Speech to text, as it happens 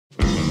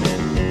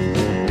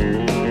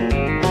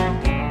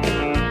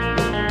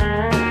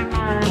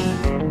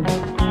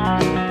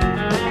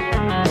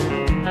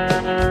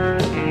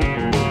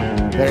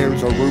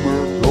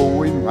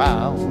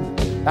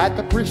that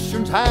the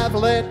Christians have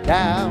let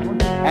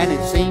down, and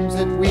it seems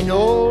that we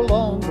no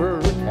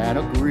longer can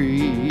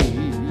agree.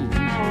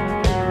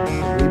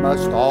 We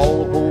must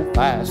all hold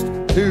fast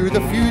to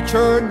the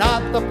future,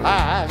 not the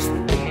past.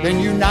 Then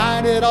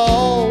united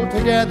all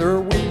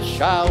together we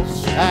shall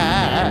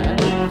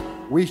stand.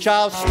 We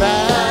shall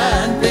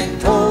stand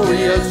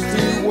victorious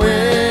to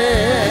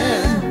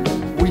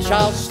win. We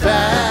shall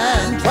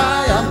stand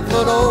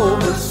triumphant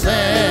over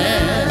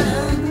sin.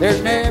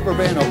 There's never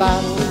been a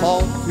battle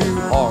fought too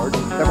hard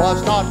that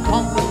was not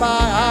conquered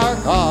by our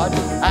God.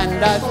 And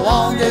as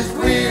long as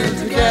we're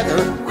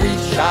together, we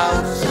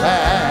shall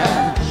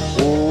stand.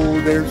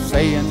 Oh, they're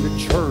saying the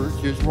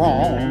church is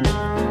wrong,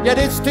 yet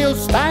it's still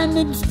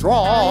standing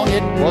strong.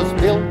 It was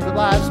built to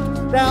last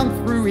down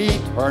through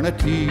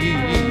eternity.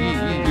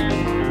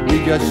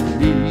 We just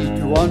need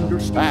to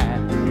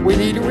understand we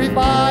need a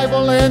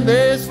revival in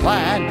this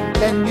land.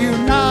 Then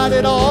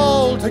united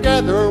all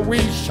together we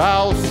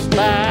shall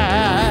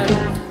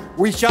stand.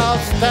 We shall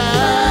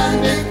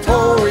stand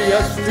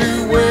victorious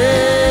to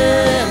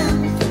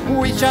win.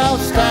 We shall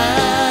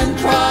stand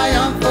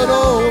triumphant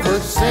over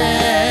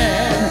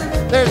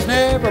sin. There's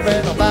never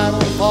been a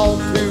battle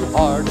fought too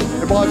hard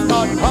that was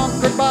not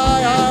conquered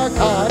by our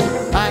God.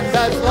 And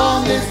as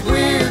long as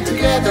we're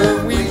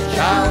together we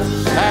shall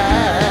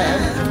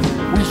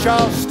stand. We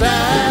shall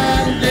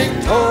stand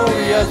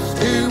victorious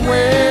to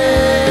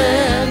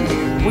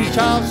win. We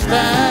shall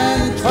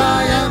stand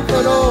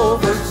triumphant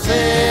over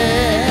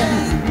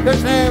sin.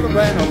 There's never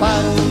been a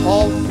battle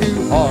fought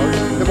too hard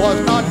that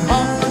was not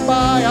conquered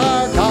by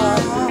our God.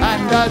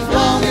 And as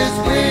long as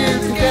we're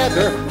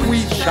together,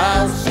 we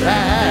shall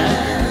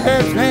stand.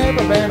 There's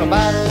never been a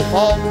battle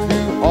fought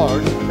too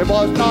hard that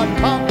was not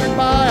conquered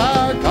by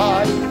our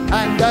God.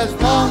 And as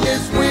long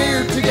as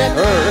we're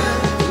together,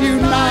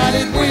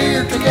 united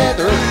we're together,